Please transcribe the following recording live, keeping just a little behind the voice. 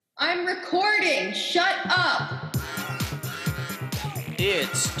I'm recording. Shut up.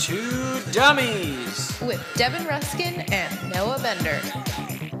 It's Two Dummies with Devin Ruskin and Noah Bender.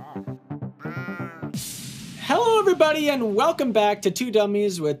 Hello, everybody, and welcome back to Two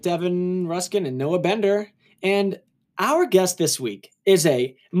Dummies with Devin Ruskin and Noah Bender. And our guest this week is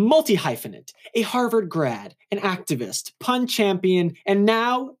a multi-hyphenate, a Harvard grad, an activist, pun champion, and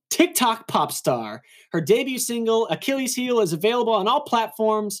now TikTok pop star. Her debut single, Achilles Heel, is available on all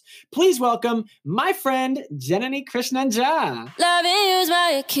platforms. Please welcome my friend, Janani Krishnan Jha. Loving you's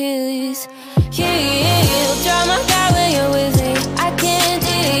my Achilles heel. Draw my guy when you're with me. I can't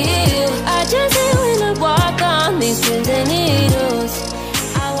deal. I just hate when I walk on these pins and needles.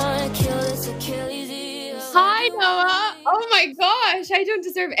 I want to kill this Achilles heel. Hi, Noah. Oh my gosh, I don't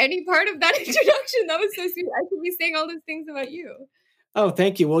deserve any part of that introduction. That was so sweet. I could be saying all those things about you. Oh,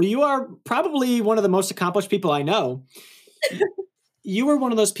 thank you. Well, you are probably one of the most accomplished people I know. You were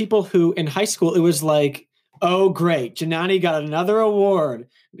one of those people who in high school, it was like, oh, great. Janani got another award.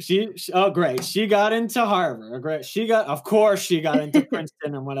 Oh, great. She got into Harvard. Great. Of course she got into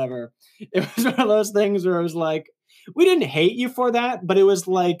Princeton and whatever. It was one of those things where it was like, we didn't hate you for that, but it was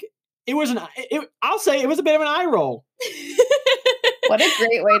like, I'll say it was a bit of an eye roll. What a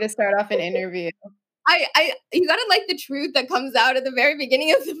great way to start off an interview. You gotta like the truth that comes out at the very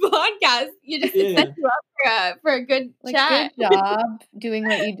beginning of the podcast. You just set you up for a good chat. Good job doing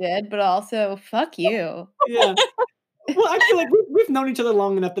what you did, but also fuck you. Yeah. Well, I feel like we've known each other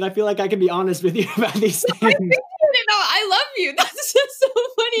long enough that I feel like I can be honest with you about these things. I love you. That's just so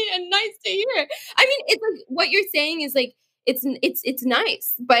funny and nice to hear. I mean, it's like what you're saying is like it's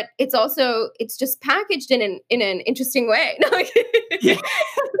nice, but it's just packaged in an interesting way. Yeah.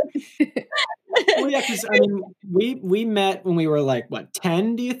 Well, yeah, because I mean, we met when we were like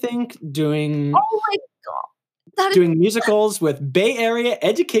 10, do you think, doing? Oh my god, doing musicals with Bay Area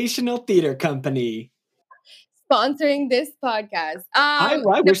Educational Theater Company, sponsoring this podcast. I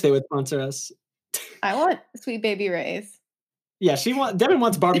wish they would sponsor us. I want Sweet Baby Ray's. Yeah, Devin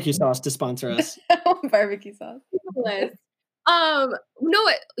wants barbecue sauce to sponsor us. Barbecue sauce. No,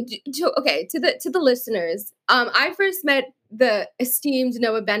 okay, to the listeners, I first met the esteemed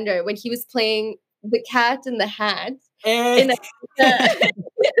Noah Bender when he was playing the Cat in the Hat in a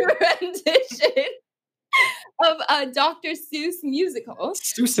rendition of a Dr. Seuss musical.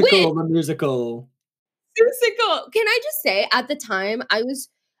 Seussical, the musical. Seussical. Can I just say, at the time, I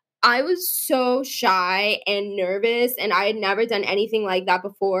was so shy and nervous, and I had never done anything like that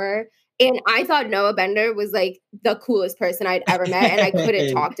before. And I thought Noah Bender was like the coolest person I'd ever met, and I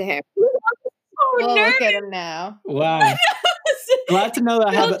couldn't talk to him. Well, look at him now. Wow. Glad to know that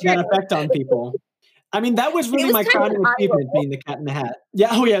I have that effect on people. I mean, that was really my crowning achievement, being the Cat in the Hat. Yeah,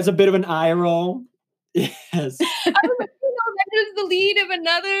 oh yeah, it's a bit of an eye roll. Yes. I was like, that is the lead of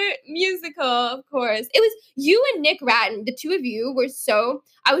another musical, of course. It was you and Nick Ratton. The two of you were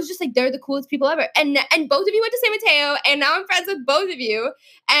I was just like, they're the coolest people ever. And both of you went to San Mateo, and now I'm friends with both of you.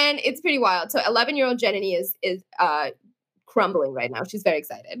 And it's pretty wild. So 11-year-old Janani is crumbling right now. She's very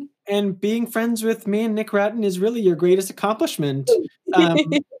excited. And being friends with me and Nick Ratton is really your greatest accomplishment.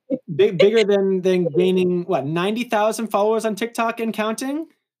 Bigger than gaining, 90,000 followers on TikTok and counting?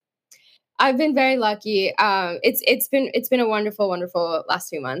 I've been very lucky. It's been a wonderful, wonderful last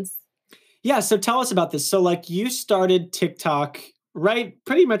few months. Yeah. So tell us about this. So like you started TikTok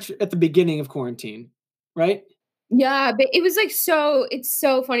pretty much at the beginning of quarantine, right? Yeah, but it was like it's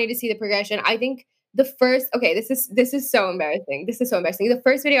so funny to see the progression. I think this is so embarrassing. This is so embarrassing. The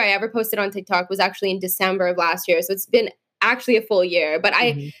first video I ever posted on TikTok was actually in December of last year. So it's been actually a full year, but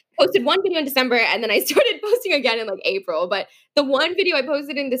I posted one video in December, and then I started posting again in like April. But the one video I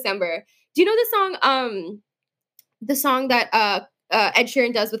posted in December, do you know the song that Ed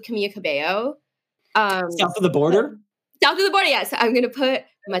Sheeran does with Camila Cabello? South of the Border? South of the Border, yes. I'm going to put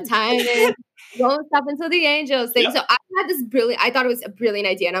my time in. Won't stop until the angels sing. Yep. So I thought it was a brilliant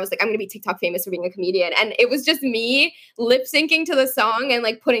idea. And I was like, I'm going to be TikTok famous for being a comedian. And it was just me lip syncing to the song and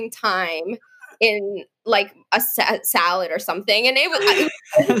like putting time in like a salad or something. And it was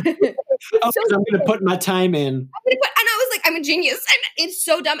so I'm going to put my time in. And I was like, I'm a genius. And it's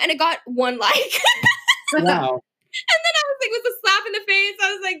so dumb. And it got 1 like. Wow. And then I was like, with a slap in the face,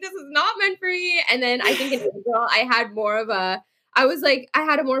 I was like, this is not meant for me. And then I think in April, I had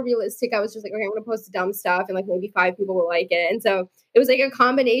a more realistic, I was just like, okay, I'm going to post dumb stuff and like maybe 5 people will like it. And so it was like a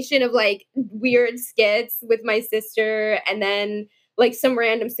combination of like weird skits with my sister and then like some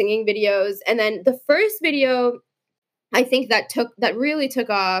random singing videos. And then the first video, I think that really took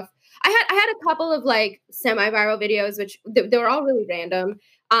off. I had a couple of like semi-viral videos, which they were all really random.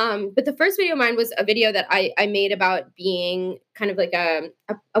 But the first video of mine was a video that I made about being kind of like a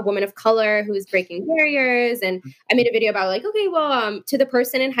woman of color who is breaking barriers. And I made a video about like, okay, well, to the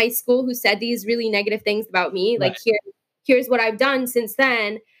person in high school who said these really negative things about me, like here's what I've done since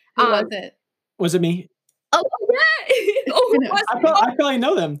then. Who was it? Was it me? Oh yeah. Oh, who was it? I probably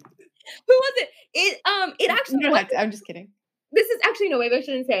know them. Who was it? It actually. You don't have to, I'm just kidding. This is actually no, maybe I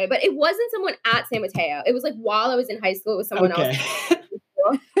shouldn't say it, but it wasn't someone at San Mateo. It was like while I was in high school, it was someone else.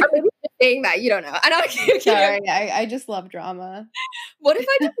 I'm maybe just saying that, you don't know. I know. Okay. Sorry, I just love drama. What if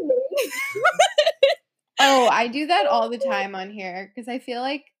I just Oh, I do that all the time on here because I feel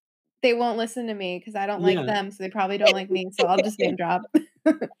like they won't listen to me because I don't like them, so they probably don't like me. So I'll just name drop.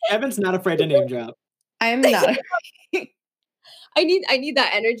 Evan's not afraid to name drop. I am not. I need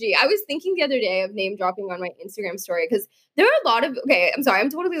that energy. I was thinking the other day of name dropping on my Instagram story because there are a lot of I'm sorry, I'm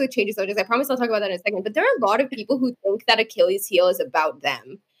totally like changing subjects. I promise I'll talk about that in a second. But there are a lot of people who think that Achilles heel is about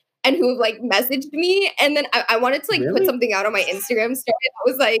them and who have like messaged me. And then I wanted to like put something out on my Instagram story. I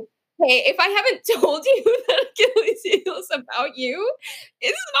was like, hey, if I haven't told you that Achilles heel is about you,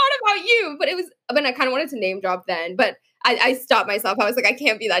 it's not about you. But I kind of wanted to name drop then, but I stopped myself. I was like, I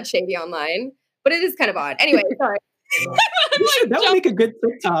can't be that shady online. But it is kind of odd. Anyway, sorry. That would make a good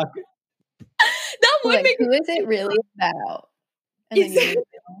TikTok. That would make. Who is it really about? And then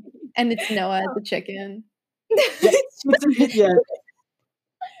and it's Noah the chicken.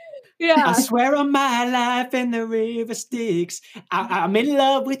 Yeah. I swear on my life and the river Styx. I'm in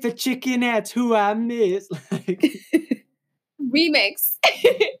love with the chicken. That's who I miss. Remix.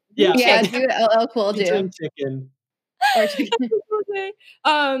 Yeah. Do LL Cool J. Chicken. Or chicken.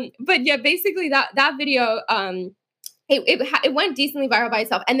 But yeah, basically that video. It went decently viral by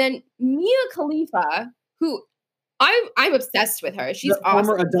itself, and then Mia Khalifa, who I'm obsessed with her. She's awesome.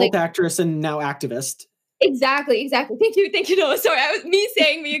 Former adult actress and now activist. Exactly. Thank you, Noah. Sorry, I was me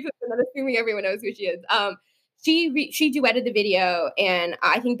saying Mia Khalifa, and I'm assuming everyone knows who she is. She duetted the video, and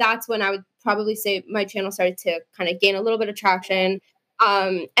I think that's when I would probably say my channel started to kind of gain a little bit of traction.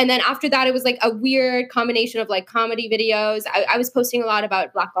 And then after that, it was like a weird combination of like comedy videos. I was posting a lot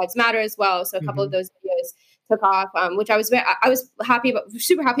about Black Lives Matter as well, so a couple of those videos took off, which I was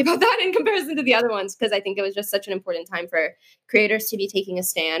super happy about that in comparison to the other ones, because I think it was just such an important time for creators to be taking a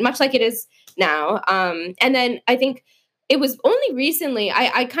stand, much like it is now. And then I think it was only recently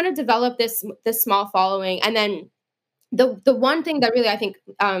I kind of developed this small following, and then the one thing that really I think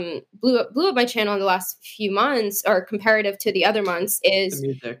blew up my channel in the last few months, or comparative to the other months, is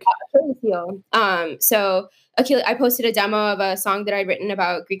Achilles heel. So I posted a demo of a song that I'd written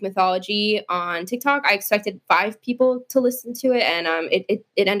about Greek mythology on TikTok. I expected 5 people to listen to it, and it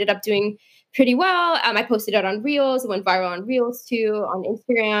ended up doing pretty well. I posted it on Reels. It went viral on Reels too, on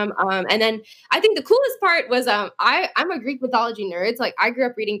Instagram. And then I think the coolest part was I'm a Greek mythology nerd. So, like, I grew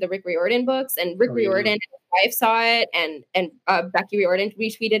up reading the Rick Riordan books, and Rick Riordan and his wife saw it, and Becky Riordan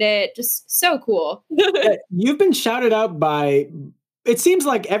retweeted it. Just so cool. You've been shouted out by, it seems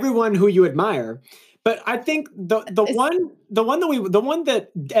like, everyone who you admire. But I think the one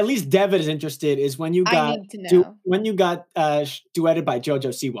that at least Devin is interested is when you got duetted by JoJo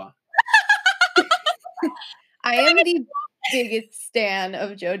Siwa. I am the biggest stan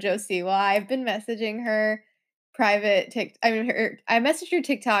of JoJo Siwa. I've been messaging her private I messaged her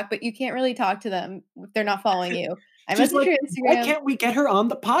TikTok, but you can't really talk to them if they're not following you. I messaged her Instagram. Why can't we get her on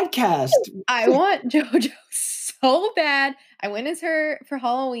the podcast? I want JoJo so bad. I went as her for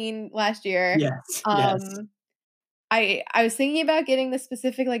Halloween last year. Yes. I was thinking about getting the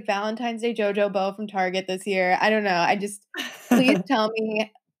specific like Valentine's Day JoJo bow from Target this year. I don't know. Please tell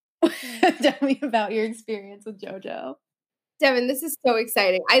me about your experience with JoJo. Devin, this is so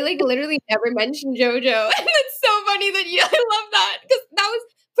exciting. I like literally never mentioned JoJo. And it's so funny that I love that. Because that was,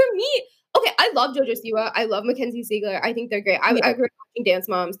 for me, okay, I love JoJo Siwa. I love Mackenzie Ziegler. I think they're great. I grew up watching Dance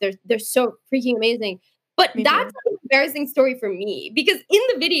Moms. They're so freaking amazing. But that's an embarrassing story for me, because in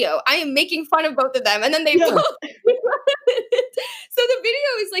the video, I am making fun of both of them, and then they both. So the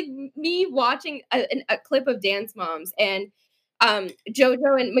video is like me watching a clip of Dance Moms, and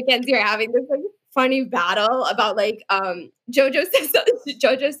JoJo and Mackenzie are having this like funny battle about like JoJo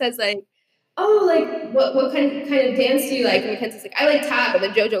says like, oh, like what kind of dance do you like? And Mackenzie's like, I like tap, and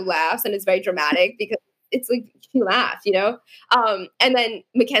then JoJo laughs, and it's very dramatic because it's like she laughed, you know? And then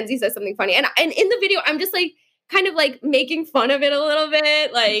Mackenzie says something funny. And in the video, I'm just like kind of like making fun of it a little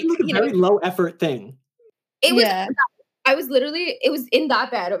bit. Like, you know, very low effort thing. It was, it was in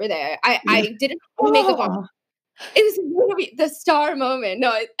that bed over there. I didn't have makeup on. It was literally the star moment.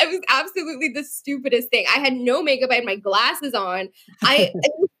 No, it was absolutely the stupidest thing. I had no makeup. I had my glasses on. It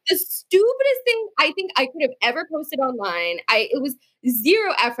was the stupidest thing I think I could have ever posted online. It was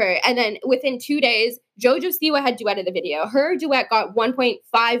zero effort. And then within 2 days, JoJo Siwa had duetted the video. Her duet got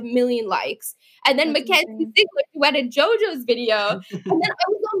 1.5 million likes. And then That's Mackenzie insane. Ziegler duetted JoJo's video. And then I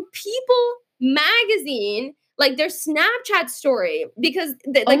was on People magazine, like their Snapchat story, because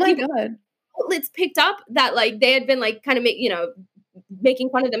Oh my people god. outlets picked up that like they had been like kind of making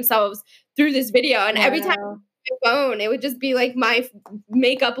fun of themselves through this video. And every time Wow. my phone, it would just be like my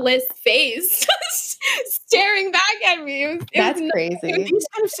makeup-less face staring back at me. That's nuts. crazy. These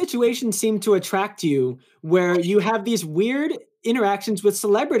kind of situations seem to attract you, where you have these weird interactions with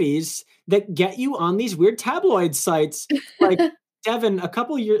celebrities that get you on these weird tabloid sites. Like Devin, a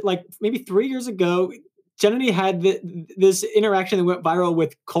couple years, like maybe 3 years ago, Jenny had this interaction that went viral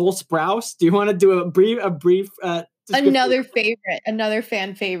with Cole Sprouse. Do you want to do a brief description? Another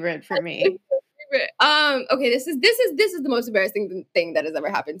fan favorite for me. Okay, this is the most embarrassing thing that has ever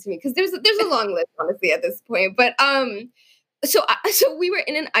happened to me, because there's a long list honestly at this point. But so we were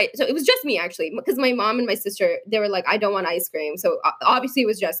so it was just me actually, because my mom and my sister, they were like, I don't want ice cream, so obviously it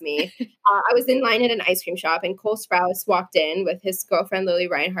was just me. I was in line at an ice cream shop, and Cole Sprouse walked in with his girlfriend Lily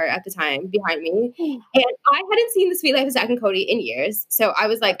Reinhart at the time behind me, and I hadn't seen the Sweet Life of Zach and Cody in years. So I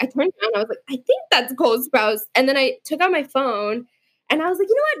was like, I turned around, I was like, I think that's Cole Sprouse, and then I took out my phone. And I was like,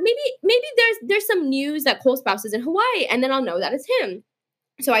 you know what? Maybe there's some news that Cole Sprouse is in Hawaii, and then I'll know that it's him.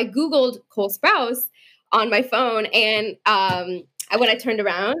 So I Googled Cole Sprouse on my phone, and when I turned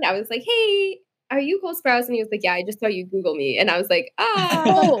around, I was like, hey, are you Cole Sprouse? And he was like, yeah, I just saw you Google me. And I was like,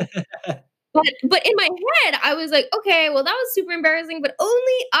 oh. But in my head, I was like, okay, well, that was super embarrassing, but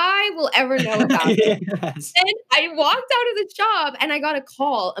only I will ever know about it. Yes. And I walked out of the shop, and I got a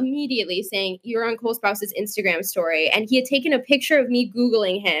call immediately saying, you're on Cole Sprouse's Instagram story. And he had taken a picture of me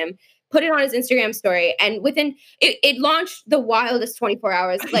Googling him, put it on his Instagram story. And within, it launched the wildest 24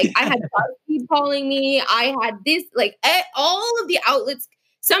 hours. Like I had BuzzFeed calling me. I had this, like all of the outlets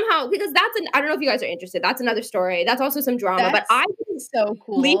somehow, because I don't know if you guys are interested. That's another story. That's also some drama, but I That's so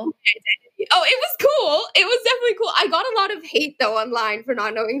leave cool. my identity. Oh, it was cool. It was definitely cool. I got a lot of hate though online for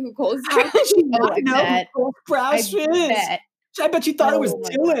not knowing who Cole How Sprouse did you Oh, not I know bet. who Cole I Sprouse is? bet. I bet you thought it was Oh my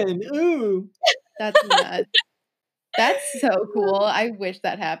God. Dylan. Ooh. That's nuts. That's so cool. I wish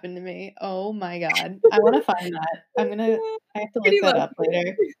that happened to me. Oh my god. I want to find that. I have to look Pretty that much. up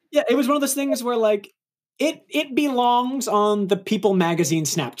later. Yeah, it was one of those things where like it belongs on the People magazine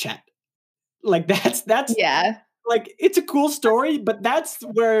Snapchat. Like that's Yeah. like it's a cool story, but that's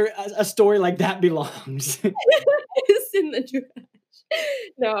where a story like that belongs. It's in the trash.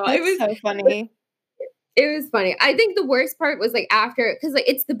 No, That's it was so funny. it was funny. I think the worst part was like after, because like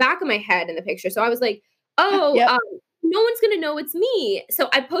it's the back of my head in the picture. So I was like, oh, Yep. no one's gonna know it's me. So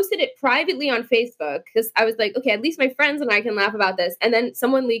I posted it privately on Facebook because I was like, okay, at least my friends and I can laugh about this. And then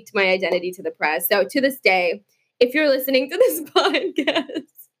someone leaked my identity to the press. So to this day, if you're listening to this podcast,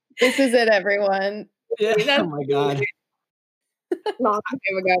 This is it, everyone. Yeah. That's Oh my god. long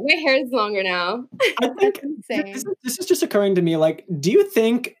time ago. My hair is longer now. I think That's insane. this is just occurring to me. Like, do you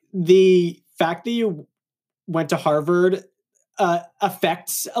think the fact that you went to Harvard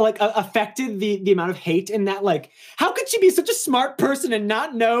affected the amount of hate in that? Like, how could she be such a smart person and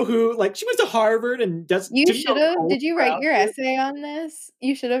not know who? Like, she went to Harvard and You didn't should know have. Cole Did you write your Sprouse. essay on this?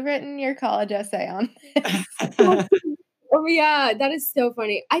 You should have written your college essay on this. Oh yeah, that is so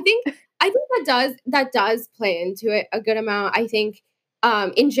funny. I think that does play into it a good amount. I think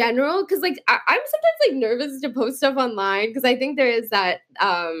in general, because like I'm sometimes like nervous to post stuff online because I think there is that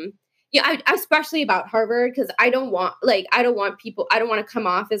especially about Harvard, because I don't want to come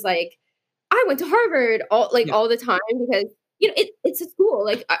off as like I went to Harvard all the time, because it's a school,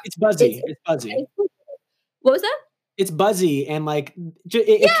 like It's buzzy. It's buzzy. what was that? It's buzzy and like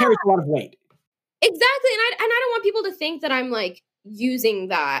it carries a lot of weight. Exactly, and I don't want people to think that I'm like using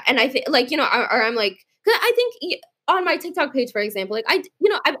that, and I think like or I'm like, because I think on my TikTok page, for example, like I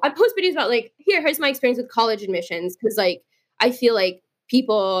post videos about like here's my experience with college admissions, because like I feel like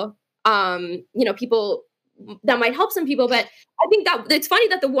people people that might help some people, but I think that it's funny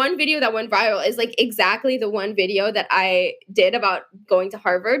that the one video that went viral is like exactly the one video that I did about going to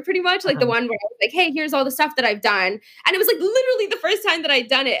Harvard, pretty much like the one where I was like, hey, here's all the stuff that I've done. And it was like literally the first time that I'd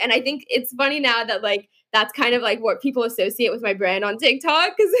done it. And I think it's funny now that like, that's kind of like what people associate with my brand on TikTok.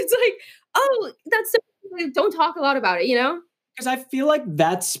 Cause it's like, oh, that's so, don't talk a lot about it, Because I feel like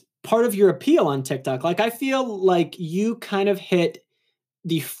that's part of your appeal on TikTok. Like, I feel like you kind of hit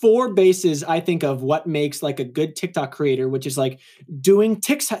the four bases, I think, of what makes like a good TikTok creator, which is like doing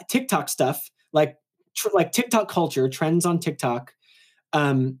TikTok stuff, like TikTok culture, trends on TikTok,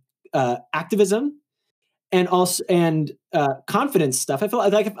 activism, and also confidence stuff. I feel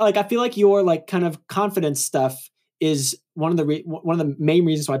I feel like your like kind of confidence stuff is one of the main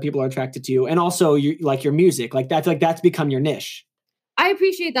reasons why people are attracted to you, and also your music. Like that's become your niche. I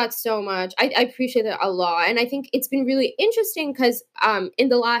appreciate that so much. I appreciate that a lot. And I think it's been really interesting because in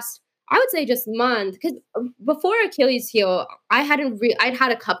the last, I would say just month, because before Achilles Heel, I'd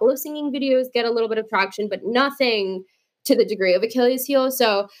had a couple of singing videos get a little bit of traction, but nothing to the degree of Achilles Heel.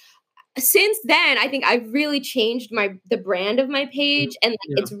 So since then, I think I've really changed the brand of my page, and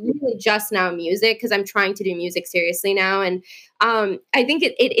it's really just now music because I'm trying to do music seriously now. And I think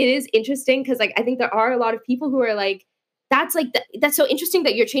it is interesting because like I think there are a lot of people who are like, that's so interesting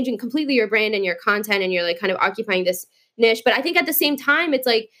that you're changing completely your brand and your content, and you're like kind of occupying this niche. But I think at the same time, it's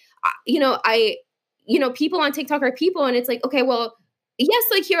like, people on TikTok are people, and it's like, okay, well, yes,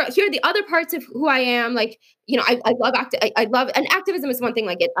 like here are the other parts of who I am. Like, I love I love, and activism is one thing.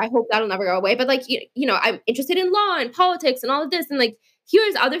 Like I hope that'll never go away. But like, I'm interested in law and politics and all of this, and like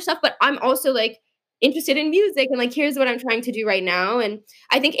here's other stuff. But I'm also like interested in music, and like here's what I'm trying to do right now. And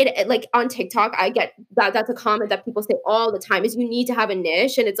I think it like on TikTok, I get that's a comment that people say all the time is you need to have a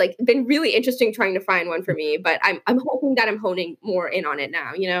niche, and it's like been really interesting trying to find one for me. But I'm hoping that I'm honing more in on it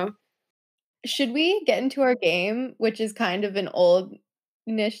now. Should we get into our game, which is kind of an old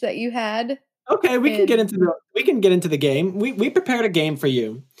niche that you had? Okay, we can get into the game. We prepared a game for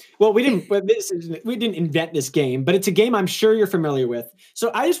you. Well, we didn't invent this game, but it's a game I'm sure you're familiar with. So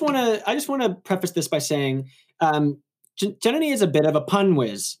I just want to preface this by saying, Jenny is a bit of a pun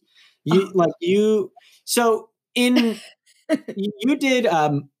whiz. You did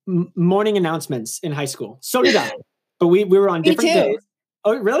morning announcements in high school. So did I, but we were on different days.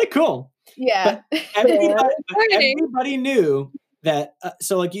 Oh, really? Cool. Yeah. But everybody knew that.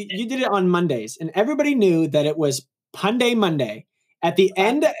 So like you did it on Mondays, and everybody knew that it was Pun Day Monday. At the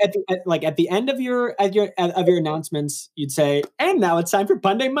end, at the end of your announcements, you'd say, "And now it's time for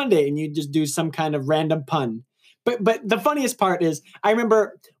Pun Day Monday," and you just do some kind of random pun. But the funniest part is, I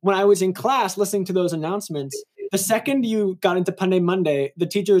remember when I was in class listening to those announcements. The second you got into Pun Day Monday, the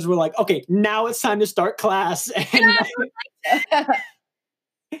teachers were like, "Okay, now it's time to start class." And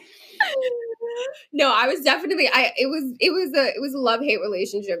no, I was definitely it was a love-hate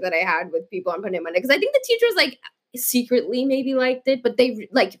relationship that I had with people on Pun Day Monday, because I think the teachers like secretly maybe liked it, but they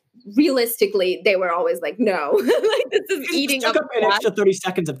like realistically they were always like, no. Like this is eating up an extra 30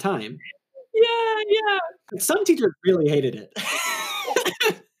 seconds of time. Yeah. But some teachers really hated it.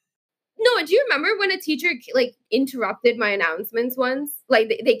 No, do you remember when a teacher like interrupted my announcements once?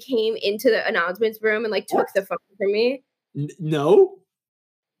 Like they came into the announcements room and like took the phone from me? No.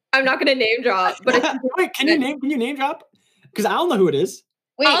 I'm not going to name drop, but wait, can you name drop? Because I don't know who it is.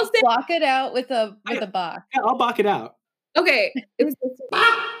 Wait, block it out with a box. Yeah, I'll block it out. Okay, it was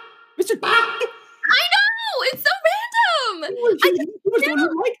Mr. I know, it's so random. He was the one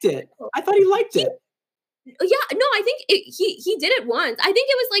who liked it. I thought he liked it. Yeah, no, I think he did it once. I think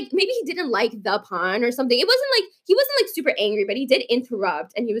it was like maybe he didn't like the pun or something. It wasn't like he wasn't like super angry, but he did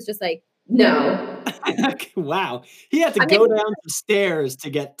interrupt, and he was just like, no. Wow, he had to go down the stairs to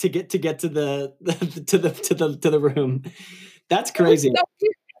get to the room. That's crazy.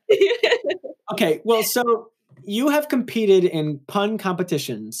 Okay, well, so you have competed in pun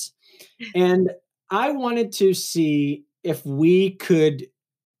competitions, and I wanted to see if we could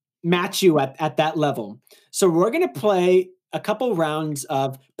match you at that level. So we're going to play a couple rounds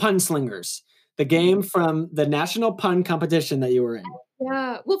of Pun Slingers, the game from the national pun competition that you were in.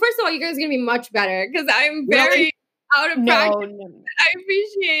 Yeah. Well, first of all, you guys are going to be much better because I'm very out of practice. No. I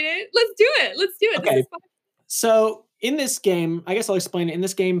appreciate it. Let's do it. Okay. This is fun. So in this game, I guess I'll explain it. In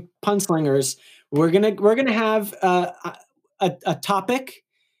this game, Pun Slingers, we're gonna have a topic,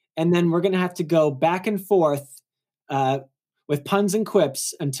 and then we're gonna have to go back and forth with puns and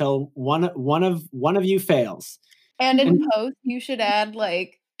quips until one of you fails. And in post, you should add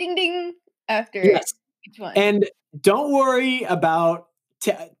like ding ding after each one. And don't worry about.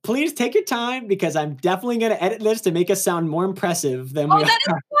 Please take your time, because I'm definitely going to edit this to make us sound more impressive than we are. That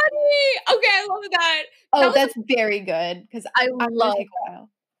is funny. Okay, I love that. Oh, that's very good, because I love it.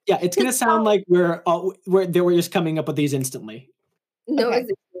 Yeah, it's going to sound like we're just coming up with these instantly. No, okay.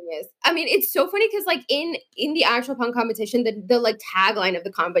 It's I mean, it's so funny because like in the actual pun competition, the like tagline of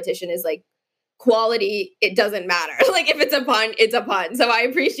the competition is like, quality, it doesn't matter. Like if it's a pun, it's a pun. So I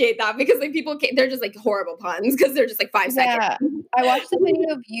appreciate that, because like people they're just like horrible puns because they're just like 5 seconds. I watched the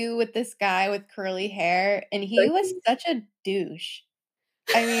video of you with this guy with curly hair, and he was such a douche.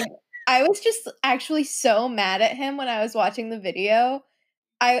 I mean, I was just actually so mad at him when I was watching the video.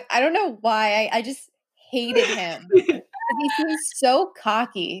 I don't know why. I just hated him. He seems so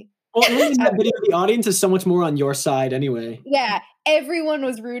cocky. Well, and in that video, the audience is so much more on your side anyway. Yeah, everyone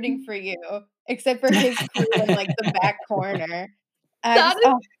was rooting for you except for his crew in like the back corner. That is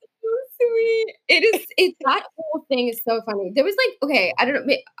so sweet. It's that whole thing is so funny. There was like, okay, I don't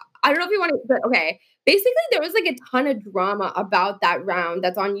know if you want to, but okay. Basically, there was like a ton of drama about that round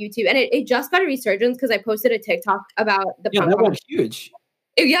that's on YouTube, and it just got a resurgence because I posted a TikTok about the Yeah, punk that rock. went huge.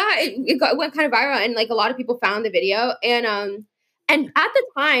 It went kind of viral, and like a lot of people found the video, and at the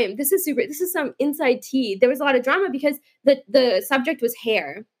time, this is some inside tea. There was a lot of drama because the subject was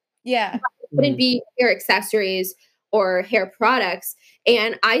hair. Yeah. It couldn't be hair accessories or hair products.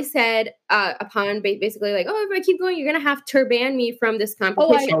 And I said, upon basically like, oh, if I keep going, you're gonna have to ban me from this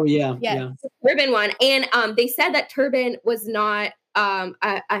competition. Oh yeah, Yes. yeah. Turban one, and they said that turban was not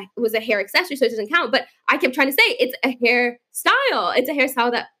was a hair accessory, so it doesn't count. But I kept trying to say it's a hairstyle. It's a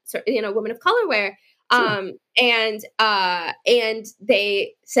hairstyle that women of color wear. And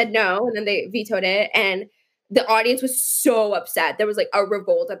they said no, and then they vetoed it, and the audience was so upset. There was like a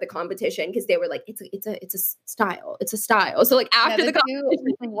revolt at the competition because they were like, it's a style. It's a style. So like after the competition,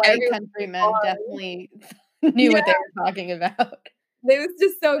 two white countrymen definitely knew what they were talking about. It was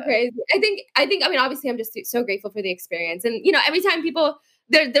just so crazy. I think, I mean, obviously I'm just so grateful for the experience. And, every time people,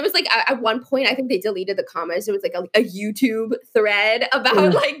 there was like, at one point, I think they deleted the comments. It was like a YouTube thread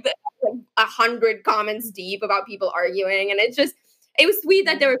about like 100 comments deep about people arguing. And it was sweet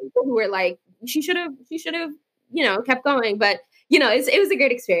that there were people who were like, she should have, kept going. But, it was a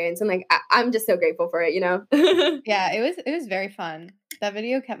great experience. And like, I'm just so grateful for it, Yeah, it was very fun. That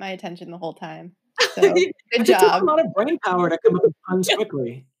video kept my attention the whole time. So good job. It took a lot of brain power to come up with puns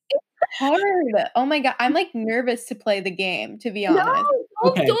quickly. It's hard. Oh my God. I'm like nervous to play the game, to be honest. No,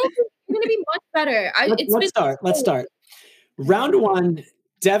 Okay. It's going to be much better. Let's start. Round 1,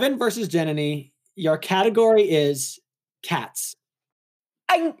 Devin versus Jenny. Your category is cats.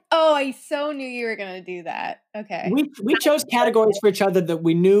 I so knew you were gonna do that. Okay. We chose categories for each other that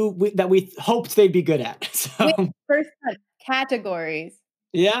we knew that we hoped they'd be good at. So Wait, first one, categories.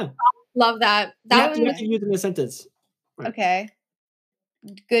 yeah, Love that. you have to use in a sentence. Right. Okay.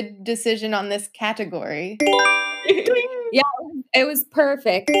 Good decision on this category. Yeah, it was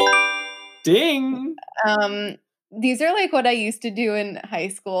perfect. Ding. These are like what I used to do in high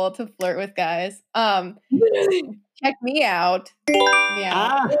school to flirt with guys. Check me out. Yeah.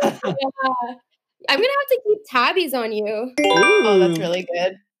 Ah. Yeah. I'm gonna have to keep tabbies on you. Oh, that's Ooh. really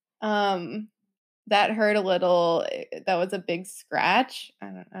good. That hurt a little. That was a big scratch. I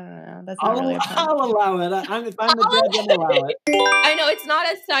don't know. That's not really a pun. I'll allow it. If I'm the judge, I'll allow it. I know it's not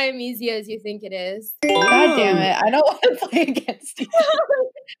as Siamese as you think it is. God damn Ooh. it. I don't want to play against you.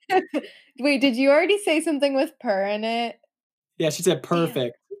 Wait, did you already say something with purr in it? Yeah, she said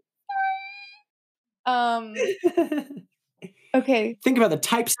perfect. Okay. Think about the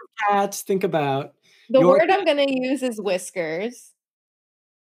types of cats. Think about The your word I'm going to use is whiskers.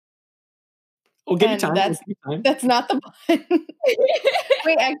 We'll give you And time. That's not the pun.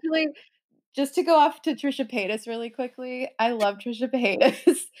 Wait, actually, just to go off to Trisha Paytas really quickly, I love Trisha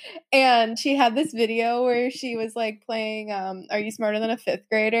Paytas. And she had this video where she was like playing Are You Smarter Than a Fifth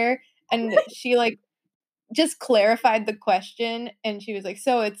Grader? And she like just clarified the question and she was like,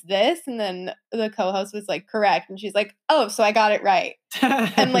 so it's this? And then the co-host was like, correct. And she's like, oh, so I got it right.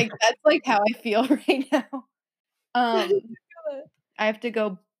 And like that's like how I feel right now. I have to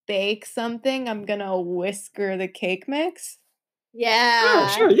go bake something. I'm gonna whisker the cake mix. Yeah.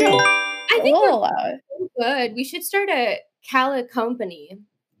 Sure, yeah. I think We'll we're allow it. good. We should start a Cali company.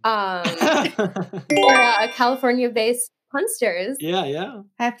 Or a California-based punsters. Yeah.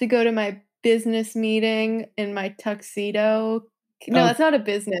 I have to go to my business meeting in my tuxedo. No, Oh. that's not a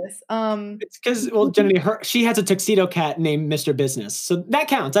business. It's because, well, Jenny, she has a tuxedo cat named Mr. Business. So that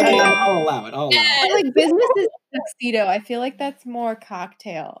counts. Oh, yeah. I'll allow it. But like business is tuxedo. I feel like that's more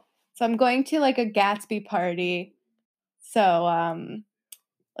cocktail. So I'm going to like a Gatsby party. So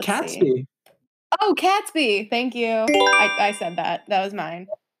let's see. Catsby. Oh, Catsby. Thank you. I said that. That was mine.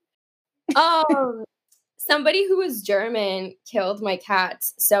 Somebody who was German killed my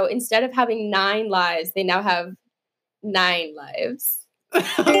cats. So instead of having 9 lives, they now have 9 lives.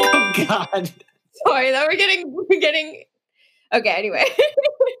 Oh, God. Sorry, that we're getting. Okay, anyway.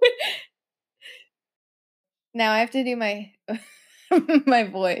 Now I have to do my my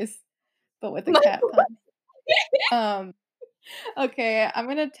voice, but with a cat pun. Okay, I'm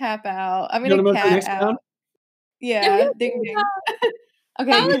gonna tap out. I'm You gonna wanna move to the cat next out. round? Yeah, ding ding. Okay,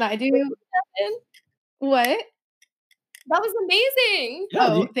 That was can I do what? That was amazing. Yeah,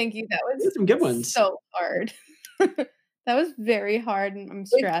 Oh, you thank you. That did was some good ones. so hard. That was very hard, and I'm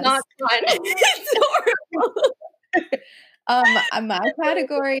It's stressed. not fun. It's horrible. My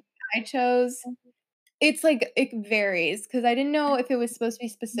category, I chose, it's like it varies because I didn't know if it was supposed to be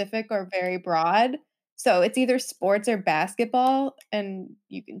specific or very broad. So it's either sports or basketball, and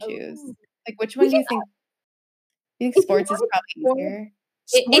you can choose. Ooh. Like, which We one do you can- think? You think If you sports is want probably sports- easier?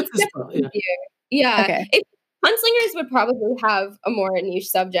 Sports It's is definitely yeah. easier. Yeah. Okay. Punslingers would probably have a more niche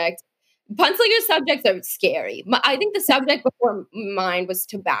subject. Puntslinger subjects are scary. I think the subject before mine was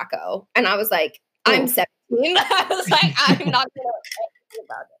tobacco, and I was like, I'm Oh. 17. I was like, I'm not gonna think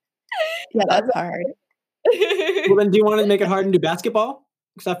about Yeah, that's hard. it. Well, then, do you want to make it hard and do basketball?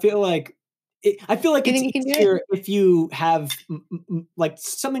 Because I feel like You think it's you can do it? easier if you have like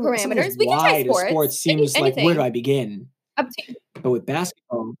something Parameters. as We can try wide as sports. sports seems like where do Anything. I begin? Up to you. But with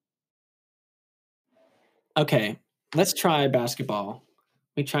basketball, okay, let's try basketball.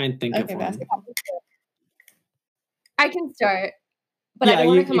 Let me try and think of Okay, one. basketball. I can start, but Yeah, I don't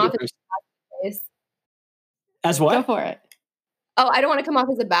want you to come go off first. as As Go what? for it. Oh, I don't want to come off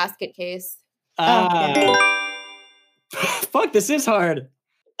as a basket case. Fuck, this is hard.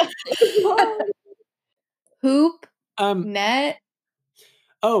 Hoop, Um, net.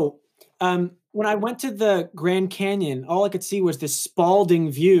 when I went to the Grand Canyon, all I could see was this Spalding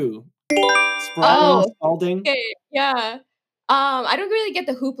view. Spalding. Okay, yeah. I don't really get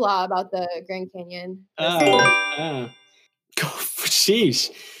the hoopla about the Grand Canyon. Sheesh.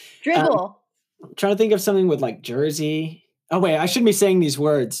 Dribble. I'm trying to think of something with like Jersey. Oh wait, I shouldn't be saying these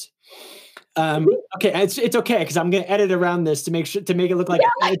words. Okay, it's okay because I'm gonna edit around this to make it look like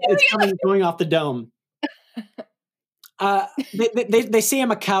it's going off the dome. They say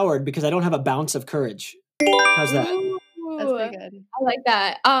I'm a coward because I don't have a bounce of courage. How's that? That's pretty good. I like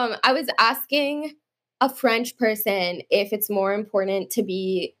that. I was asking a French person if it's more important to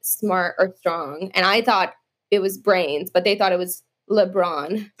be smart or strong, and I thought it was brains, but they thought it was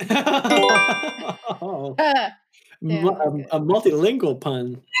LeBron. A multilingual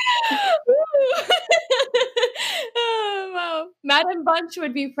pun. Oh, wow. Madam Bunch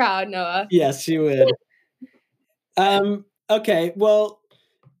would be proud, Noah. Yes, she would. Okay, well,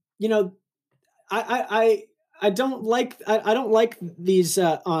 I don't like these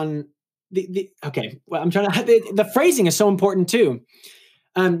on the okay. Well, I'm trying to. The phrasing is so important too.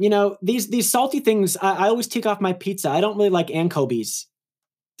 These salty things. I always take off my pizza. I don't really like anchovies.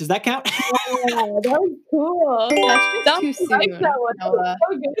 Does that count? Oh, that was cool. That's just too soon, Noah.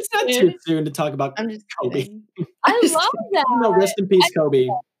 It's not too soon to talk about I'm just Kobe. kidding. I love that. No, rest in peace, Kobe.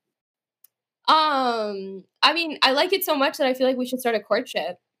 I mean, I like it so much that I feel like we should start a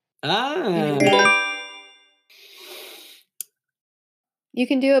courtship. You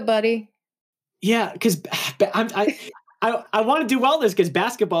can do it, buddy. Yeah, because I want to do well this because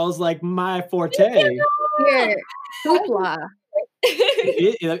basketball is like my forte. Here, hoopla.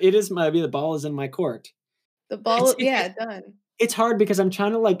 It is the ball is in my court. The ball, done. It's hard because I'm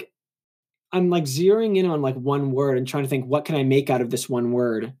trying to I'm zeroing in on one word and trying to think what can I make out of this one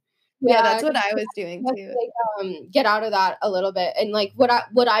word. Yeah, that's what I was doing too. Get out of that a little bit, and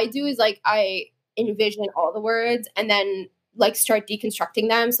what I do is I envision all the words and then start deconstructing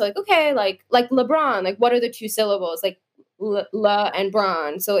them. So okay, like LeBron, what are the two syllables la and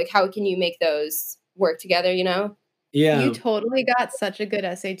bron? So how can you make those work together? Yeah, you totally got such a good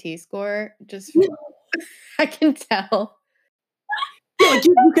SAT score. Just I can tell. Yeah,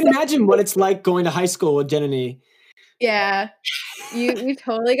 you can imagine what it's like going to high school with Jenny. Yeah, you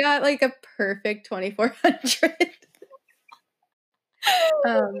totally got a perfect 2400.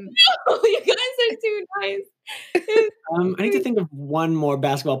 You guys are too nice. I need to think of one more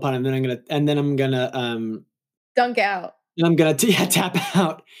basketball pun, and then I'm gonna dunk out. And I'm gonna tap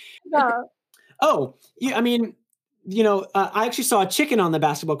out. Yeah. Oh, yeah. I mean, I actually saw a chicken on the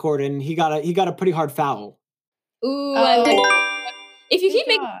basketball court, and he got a pretty hard foul. Ooh, I like that. If you keep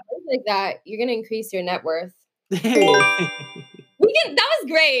making moves like that, you're gonna increase your net worth. Hey. That was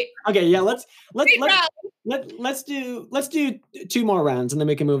great. Okay, yeah. Let's do 2 more rounds, and then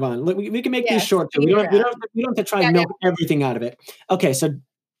we can move on. We can make these short too. We don't have to try and milk everything out of it. Okay, so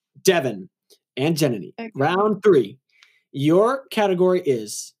Devin and Jenny, round 3. Your category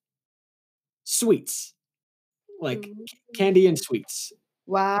is sweets, candy and sweets.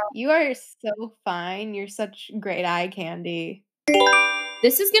 Wow, you are so fine. You're such great eye candy.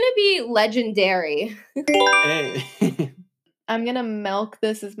 This is gonna be legendary. Hey. I'm gonna milk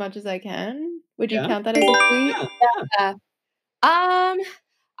this as much as I can. Would you count that as a sweet? Yeah. I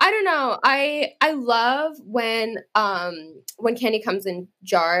don't know. I love when candy comes in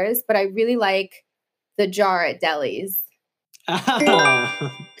jars, but I really like the jar at delis.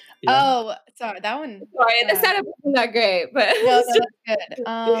 Oh, sorry, that one. Sorry, the setup wasn't that great, but no, that's good.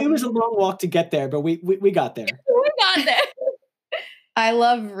 It was a long walk to get there, but we got there. We got there. I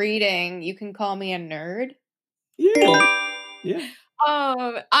love reading. You can call me a nerd. Yeah.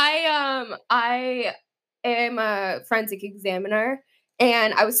 I am a forensic examiner,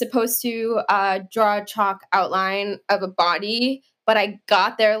 and I was supposed to draw a chalk outline of a body, but I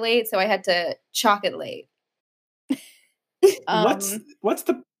got there late, so I had to chalk it late. What's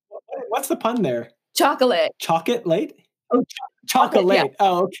the pun there? Chocolate. Chocolate late? Oh, chocolate. Yeah.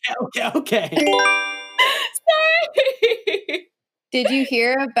 Oh, okay. Sorry. Did you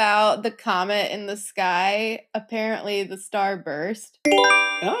hear about the comet in the sky? Apparently, the star burst.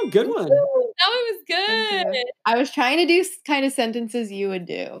 Oh, good one. That one was Thank good. you. I was trying to do kind of sentences you would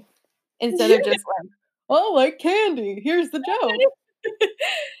do instead of just like, "Oh, like candy. Here's the joke."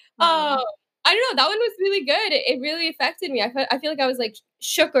 I don't know. That one was really good. It really affected me. I feel like I was like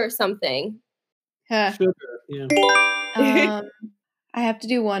shook or something. Huh. Sugar. Yeah. I have to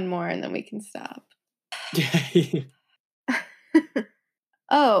do one more and then we can stop.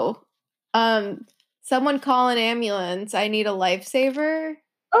 Someone call an ambulance. I need a lifesaver.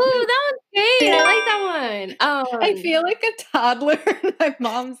 Oh, that one's great. I like that one. I feel like a toddler. My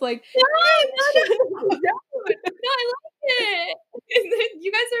mom's like, no, I like it.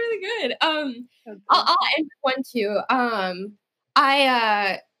 You guys are really good. I'll end with one too.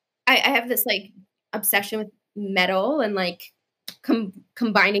 I have this like obsession with metal and like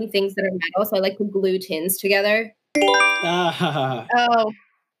combining things that are metal. So I like to glue tins together. Oh,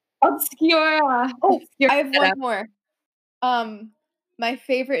 obscure. I have one more. My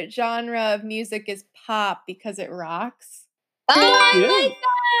favorite genre of music is pop because it rocks. Oh, I like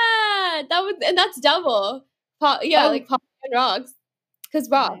that. And that's double. Pop, like pop and rocks. Because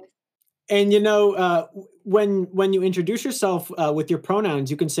rock. And when you introduce yourself with your pronouns,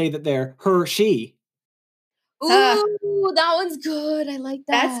 you can say that they're her, she. Ooh, that one's good. I like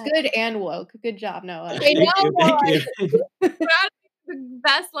that. That's good and woke. Good job, Noah. I know. Thank you. The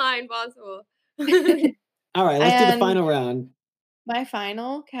best line possible. All right, let's do the final round. My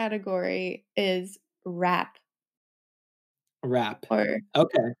final category is rap. Rap. Or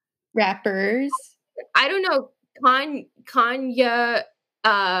rappers. I don't know. Kanye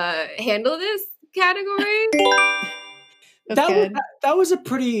handle this category? That was a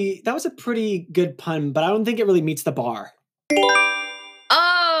pretty good pun, but I don't think it really meets the bar.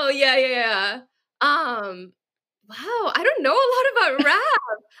 Oh, yeah. Wow, I don't know a lot about rap.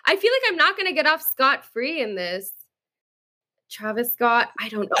 I feel like I'm not going to get off scot-free in this. Travis Scott, I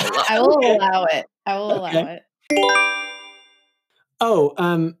don't know. I will allow it. Allow it. Oh,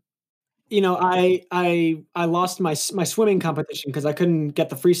 I lost my swimming competition because I couldn't get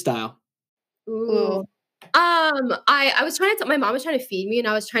the freestyle. Ooh. I was trying to. My mom was trying to feed me, and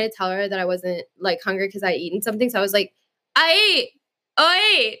I was trying to tell her that I wasn't like hungry because I eaten something. So I was like, I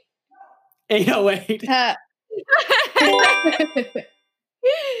ate. 808.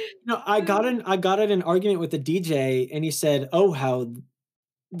 I got in an argument with the DJ, and he said, "Oh, how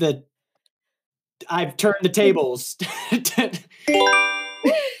I've turned the tables."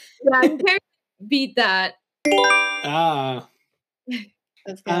 Yeah, beat that.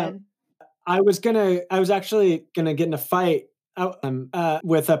 That's good. I was actually gonna get in a fight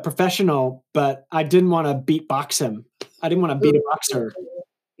with a professional, but I didn't want to beatbox him. I didn't want to beat a boxer.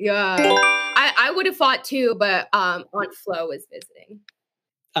 Yeah, I would have fought too, but Aunt Flo was visiting.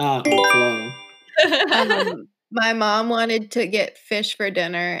 Aunt Flo. My mom wanted to get fish for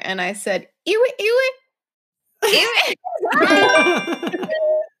dinner, and I said, "Ew it, ew it, ew it."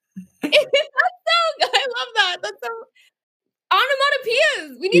 I love that. That's so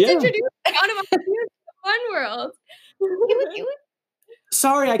onomatopoeias. We need to introduce onomatopoeias to the fun world.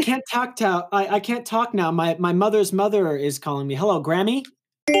 Sorry, I can't talk now. I can't talk now. My mother's mother is calling me. Hello, Grammy.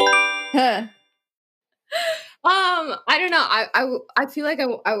 I don't know. I feel like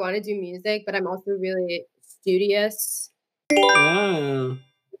I want to do music, but I'm also really studious. Oh,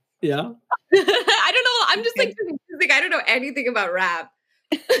 yeah. I don't know. I'm just like doing music. I don't know anything about rap.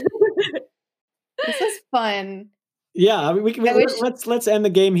 This is fun. Yeah, I mean, let's end the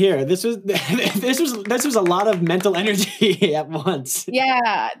game here. This was a lot of mental energy at once.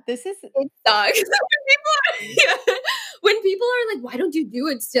 Yeah, it sucks. When people are like, "Why don't you do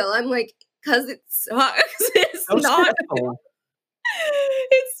it still?" I'm like, "Cause it sucks." It's so not. Stressful.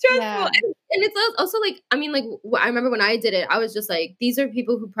 It's stressful, and it's also like, I mean, like I remember when I did it, I was just like, these are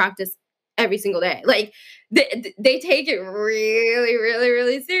people who practice every single day. Like they take it really, really,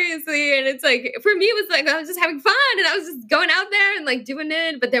 really seriously. And it's like, for me, it was like, I was just having fun and I was just going out there and like doing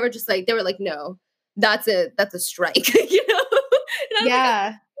it. But they were like, no, that's a strike, you know?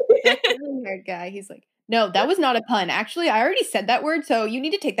 Yeah. That's a really weird guy. He's like, no, that was not a pun. Actually, I already said that word. So you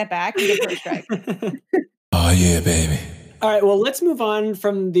need to take that back and give her a strike. Oh yeah, baby. All right, well, let's move on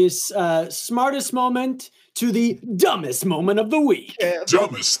from this smartest moment to the dumbest moment of the week.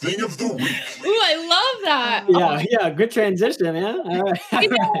 Dumbest thing of the week. Ooh, I love that. Yeah, good transition, yeah. All right. I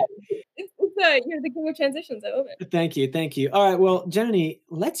know. You're the king of transitions. I love it. Thank you. All right, well, Jenny,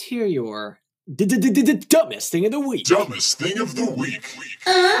 let's hear your dumbest thing of the week. Dumbest thing of the week.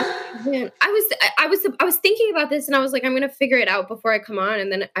 Man, I was thinking about this, and I was like, I'm gonna figure it out before I come on,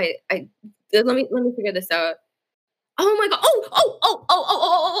 and then I let me figure this out. Oh my god!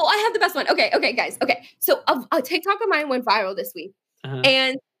 Oh! I have the best one. Okay, guys. Okay, so a TikTok of mine went viral this week,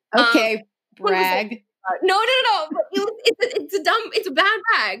 and Okay, brag. No. But it's a bad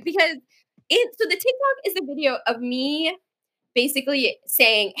brag because so the TikTok is a video of me basically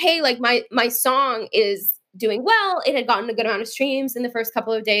saying, hey, like my song is doing well. It had gotten a good amount of streams in the first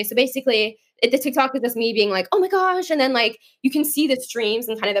couple of days. So basically the TikTok is just me being like, oh my gosh. And then like, you can see the streams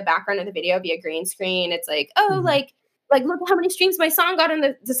and kind of the background of the video via green screen. It's like, oh, like look how many streams my song got on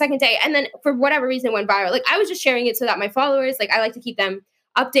the second day. And then for whatever reason it went viral. Like I was just sharing it so that my followers, like I like to keep them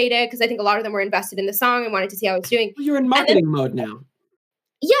updated because I think a lot of them were invested in the song and wanted to see how it's doing. You're in marketing mode now.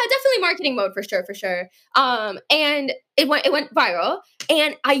 Yeah, definitely marketing mode for sure. And it went viral,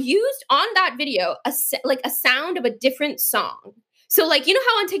 and I used on that video a sound of a different song. So like, you know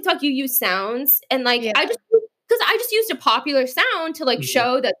how on TikTok you use sounds, and like I just used a popular sound to like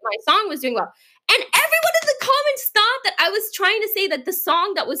show that my song was doing well. And everyone in the comments thought that I was trying to say that the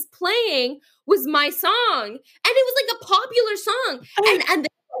song that was playing was my song, and it was like a popular song. And they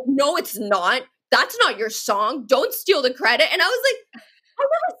were like, no, it's not. That's not your song. Don't steal the credit. And I was like, I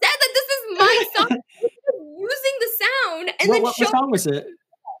never said that this is my song. Using the sound and what song was it?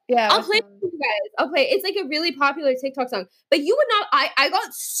 Yeah, I'll play it for you guys. I'll play it. It's like a really popular TikTok song. But you would not. I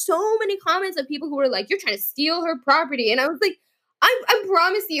got so many comments of people who were like, "You're trying to steal her property," and I was like, "I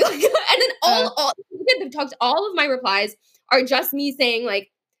promise you." And then all of my replies are just me saying like,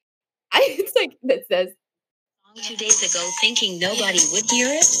 it's like that says. 2 days ago, thinking nobody would hear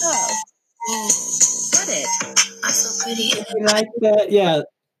it. Got it. I'm so pretty. You like that? Yeah.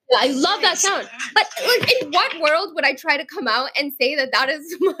 I love that sound. But like, in what world would I try to come out and say that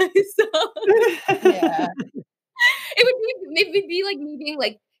is my song? Yeah. It would be like me being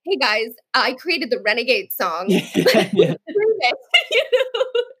like, hey guys, I created the Renegade song. Yeah.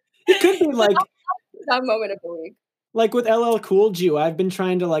 It could be like that moment of the week. Like with LL Cool J, I've been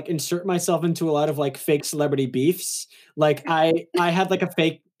trying to like insert myself into a lot of like fake celebrity beefs. Like I had like a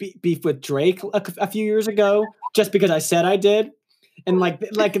fake beef with Drake a few years ago just because I said I did. And like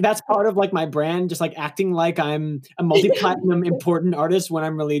that's part of like my brand, just like acting like I'm a multi-platinum important artist when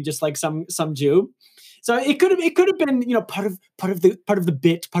I'm really just like some Jew. So it could have been, you know, part of the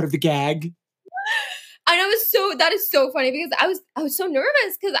bit, part of the gag. And that is so funny because I was so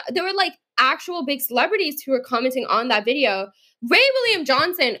nervous because there were like actual big celebrities who were commenting on that video. Ray William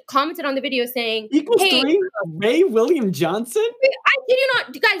Johnson commented on the video saying, Equals 3? Ray William Johnson? I kid you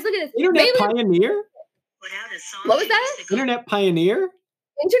not. Guys, look at this. Internet pioneer? What was that? Internet pioneer?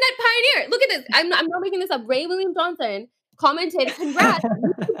 Internet pioneer. Look at this. I'm not making this up. Ray William Johnson commented, congrats.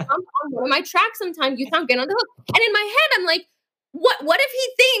 You can jump on one of my tracks sometime. You sound good on the hook. And in my head, I'm like, what if he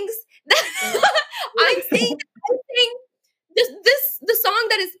thinks that I'm saying the song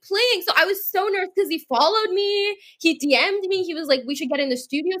that is playing? So I was so nervous because he followed me. He DM'd me. He was like, we should get in the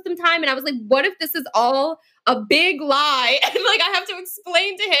studio sometime. And I was like, what if this is all a big lie? And like, I have to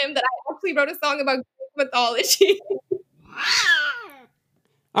explain to him that I actually wrote a song about mythology.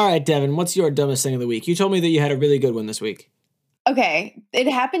 All right, Devin, what's your dumbest thing of the week? You told me that you had a really good one this week. Okay, it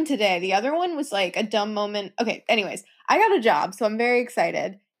happened today. The other one was like a dumb moment. Okay, anyways, I got a job, so I'm very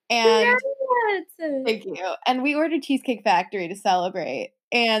excited. And thank you. And we ordered Cheesecake Factory to celebrate.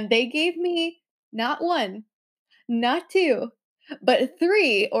 And they gave me not one, not two, but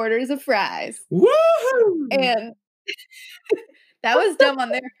 3 orders of fries. Woohoo! And that was dumb on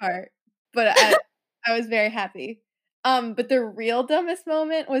their part, but I was very happy. But the real dumbest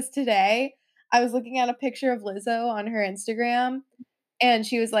moment was today. I was looking at a picture of Lizzo on her Instagram, and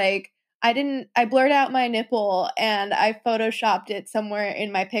she was like, I blurred out my nipple and I photoshopped it somewhere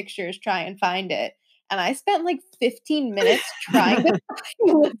in my pictures, try and find it. And I spent like 15 minutes trying to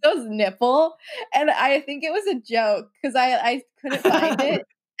find Lizzo's nipple. And I think it was a joke because I couldn't find it.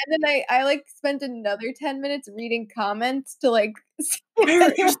 And then I like spent another 10 minutes reading comments to like,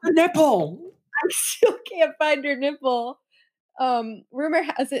 where is the nipple? I still can't find her nipple. Rumor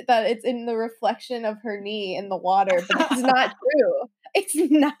has it that it's in the reflection of her knee in the water, but that's not true. It's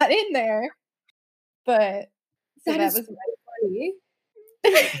not in there. But so that was funny.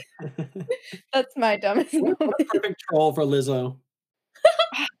 That's my dumbest moment. Perfect troll for Lizzo.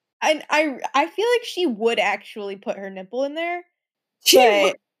 And I feel like she would actually put her nipple in there, She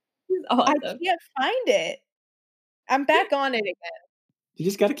but was I awesome. can't find it. I'm back on it again. You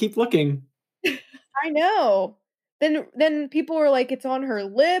just got to keep looking. I know. Then people were like, it's on her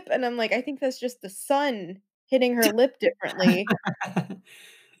lip, and I'm like, I think that's just the sun hitting her lip differently.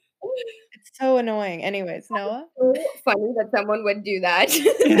 It's so annoying. Anyways, Noah? So funny that someone would do that.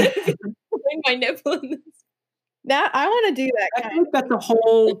 Putting my nipple in this. That I want to do that I kind think that's a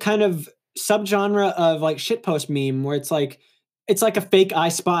whole kind of subgenre of like shitpost meme where it's like a fake I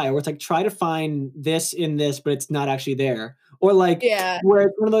Spy, where it's like try to find this in this, but it's not actually there. Or like Yeah. where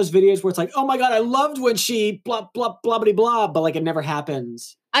it's one of those videos where it's like, oh my god, I loved when she blah blah blah blah blah, but like it never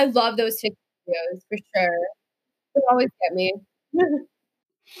happens. I love those TikTok videos for sure. They always get me.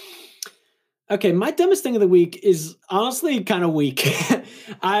 Okay, my dumbest thing of the week is honestly kind of weak.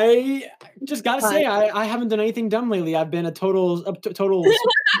 I just gotta say, I haven't done anything dumb lately. I've been a total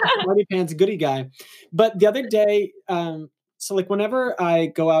smarty pants goody guy. But the other day, so like whenever I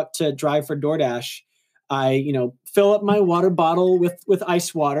go out to drive for DoorDash, I fill up my water bottle with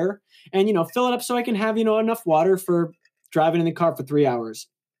ice water, and fill it up so I can have enough water for driving in the car for 3 hours.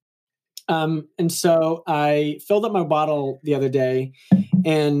 And so I filled up my bottle the other day,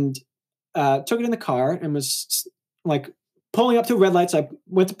 and took it in the car and was like pulling up to a red light. So I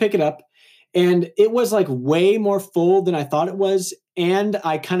went to pick it up, and it was like way more full than I thought it was. And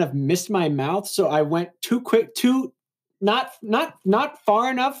I kind of missed my mouth. So I went too quick, not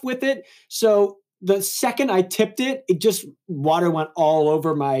far enough with it. So the second I tipped it, water went all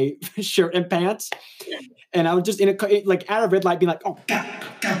over my shirt and pants. And I was just like at a red light being like, oh, God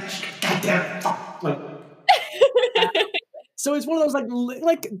damn it. Fuck. Like, so it's one of those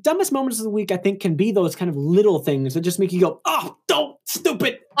like dumbest moments of the week. I think can be those kind of little things that just make you go, "Oh, don't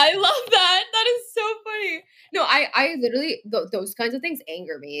stupid." I love that. That is so funny. No, I literally those kinds of things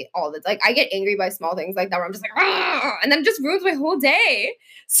anger me all the time. Like I get angry by small things like that where I'm just like, "Argh!" And then it just ruins my whole day.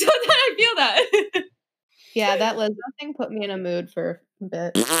 So then I feel that. Yeah, that Lizzo thing put me in a mood for a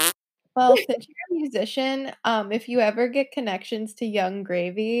bit. Well, since you're a musician, if you ever get connections to Young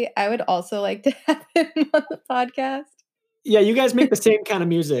Gravy, I would also like to have him on the podcast. Yeah, you guys make the same kind of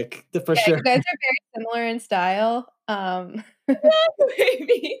music, for sure. You guys are very similar in style. Maybe.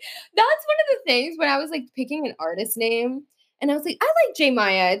 That's one of the things when I was like picking an artist name, and I was like, I like J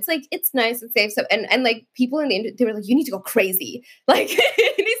Maya. It's like it's nice and safe. So and like people in the industry, they were like, you need to go crazy. Like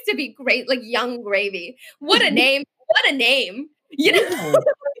it needs to be great, like Young Gravy. What a name! What a name! You know.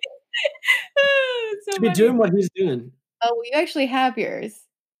 So to be doing what he's doing. Oh, well, you actually have yours.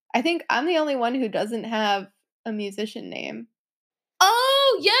 I think I'm the only one who doesn't have a musician name.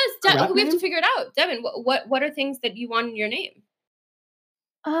 Oh yes, rap we have to name? figure it out. Devin, what are things that you want in your name?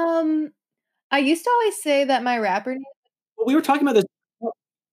 I used to always say that my rapper name. Well, we were talking about this.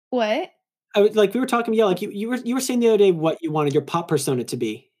 What? We were talking. Yeah, like you were saying the other day what you wanted your pop persona to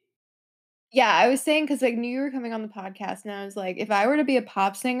be. Yeah, I was saying because I knew you were coming on the podcast, and I was like, if I were to be a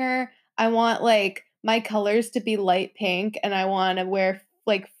pop singer, I want like my colors to be light pink, and I want to wear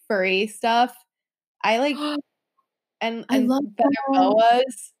like furry stuff. I like and love feather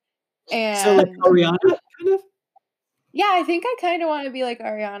boas. And So like Ariana, kind of. yeah, I think I kind of want to be like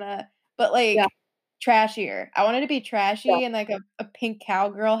Ariana, but like trashier. I wanted to be trashy and like a pink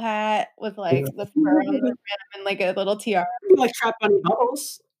cowgirl hat with like the fur on the rim and like a little tiara. Like Trap Bunny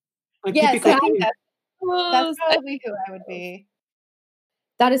Bubbles. Like, Yes, typical I think thing. that's probably who I would be.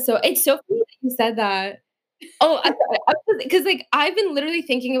 That is it's so funny that you said that. Oh, because like I've been literally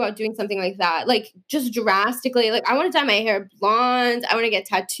thinking about doing something like that, like just drastically. Like I want to dye my hair blonde. I want to get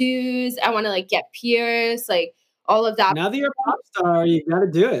tattoos. I want to like get pierced, like all of that. Now that you're a pop star, you got to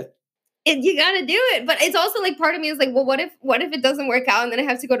do it. You got to do it, but it's also like part of me is like, well, what if it doesn't work out and then I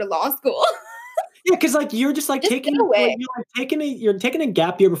have to go to law school? Yeah, because like you're just like taking get away. you're taking a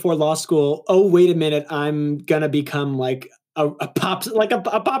gap year before law school. Oh, wait a minute, I'm gonna become like a pop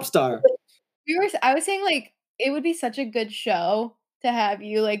star. I was saying like it would be such a good show to have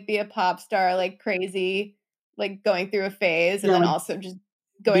you like be a pop star, like crazy, like going through a phase, and then also just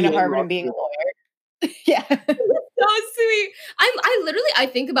going to Harvard and being a lawyer. Yeah. So sweet. I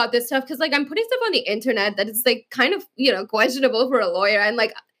think about this stuff because like I'm putting stuff on the internet that is like kind of questionable for a lawyer, and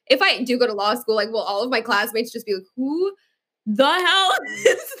like if I do go to law school, like will all of my classmates just be like, who the hell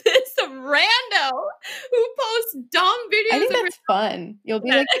is this rando who posts dumb videos? I think that's fun. You'll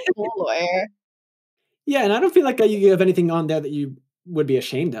be like a cool lawyer. Yeah, and I don't feel like you have anything on there that you would be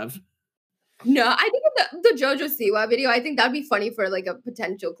ashamed of. No, I think the JoJo Siwa video, I think that'd be funny for like a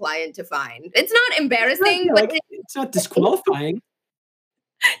potential client to find. It's not embarrassing, but it's not disqualifying.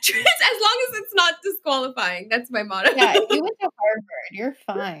 As long as it's not disqualifying. That's my motto. Yeah, if you went to Harvard, you're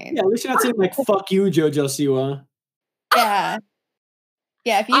fine. Yeah, at least you're not saying like "fuck you, JoJo Siwa." Yeah.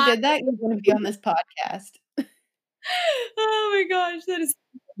 Yeah, if you did that, you're going to be on this podcast. Oh my gosh, that is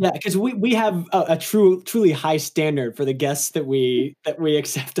Yeah, because we have a truly high standard for the guests that we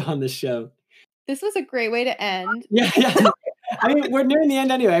accept on the show. This was a great way to end. Yeah. I mean, we're nearing the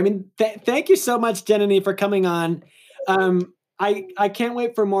end anyway. I mean, thank you so much, Jenny, for coming on. I can't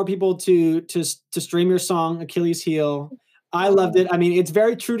wait for more people to stream your song Achilles Heel. I loved it. I mean, it's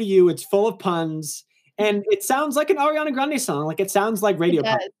very true to you. It's full of puns, and it sounds like an Ariana Grande song. Like it sounds like radio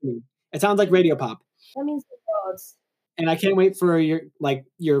pop. To me. It sounds like radio pop. that means the world. And I can't wait for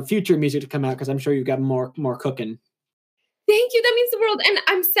your future music to come out because I'm sure you've got more cooking. Thank you. That means the world. And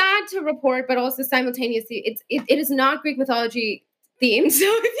I'm sad to report, but also simultaneously, it is not Greek mythology themed. So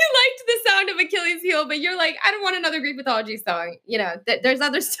if you liked the sound of Achilles heel, but you're like, I don't want another Greek mythology song, there's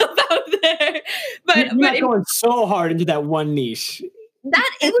other stuff out there. But You're not going so hard into that one niche.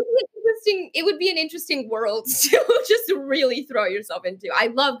 That it would be interesting. It would be an interesting world to just really throw yourself into. I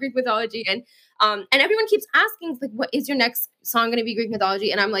love Greek mythology, and everyone keeps asking like, "What is your next song going to be Greek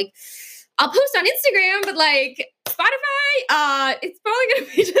mythology?" And I'm like, I'll post on Instagram, but like Spotify, it's probably going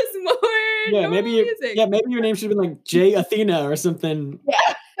to be just more. Music. Maybe your name should have been like J Athena or something.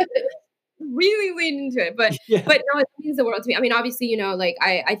 Yeah. Really lean into it, but no, it means the world to me. I mean, obviously,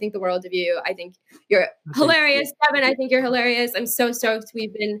 I think the world of you. I think you're hilarious, Devin. I think you're hilarious. I'm so stoked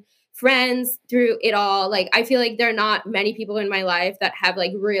we've been friends through it all. Like, I feel like there are not many people in my life that have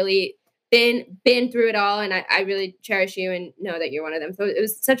like really been through it all, and I really cherish you and know that you're one of them. So it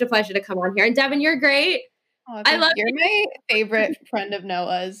was such a pleasure to come on here. And Devin, you're great. Oh, I love you're you. my favorite friend of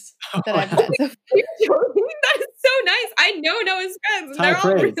Noah's that I've met. So That is so nice. I know Noah's friends, and they're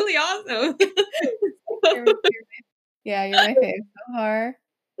all really awesome. You're my favorite so far.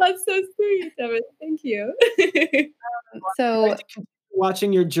 That's so sweet, Devin. Thank you. So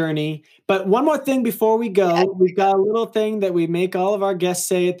watching your journey. But one more thing before we go, we've got a little thing that we make all of our guests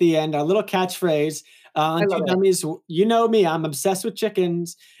say at the end, our little catchphrase. On Two Dummies, you know me, I'm obsessed with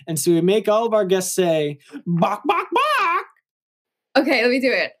chickens. And so we make all of our guests say, "Bok, bok, bok." Okay, let me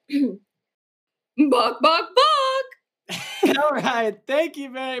do it. Bok, bok, bok. All right. Thank you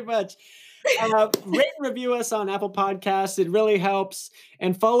very much. Rate and review us on Apple Podcasts. It really helps.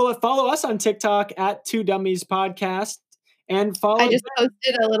 And follow us on TikTok at Two Dummies Podcast. And follow. I just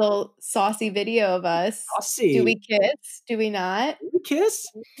posted a little saucy video of us. Saucy. Do we kiss? Do we not? Do we kiss?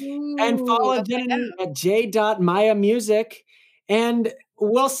 And follow Jenny at j.maya music. And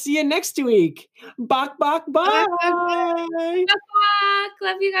we'll see you next week. Bok, bok, bye. Bok, bok.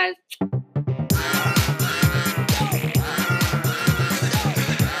 Love you guys.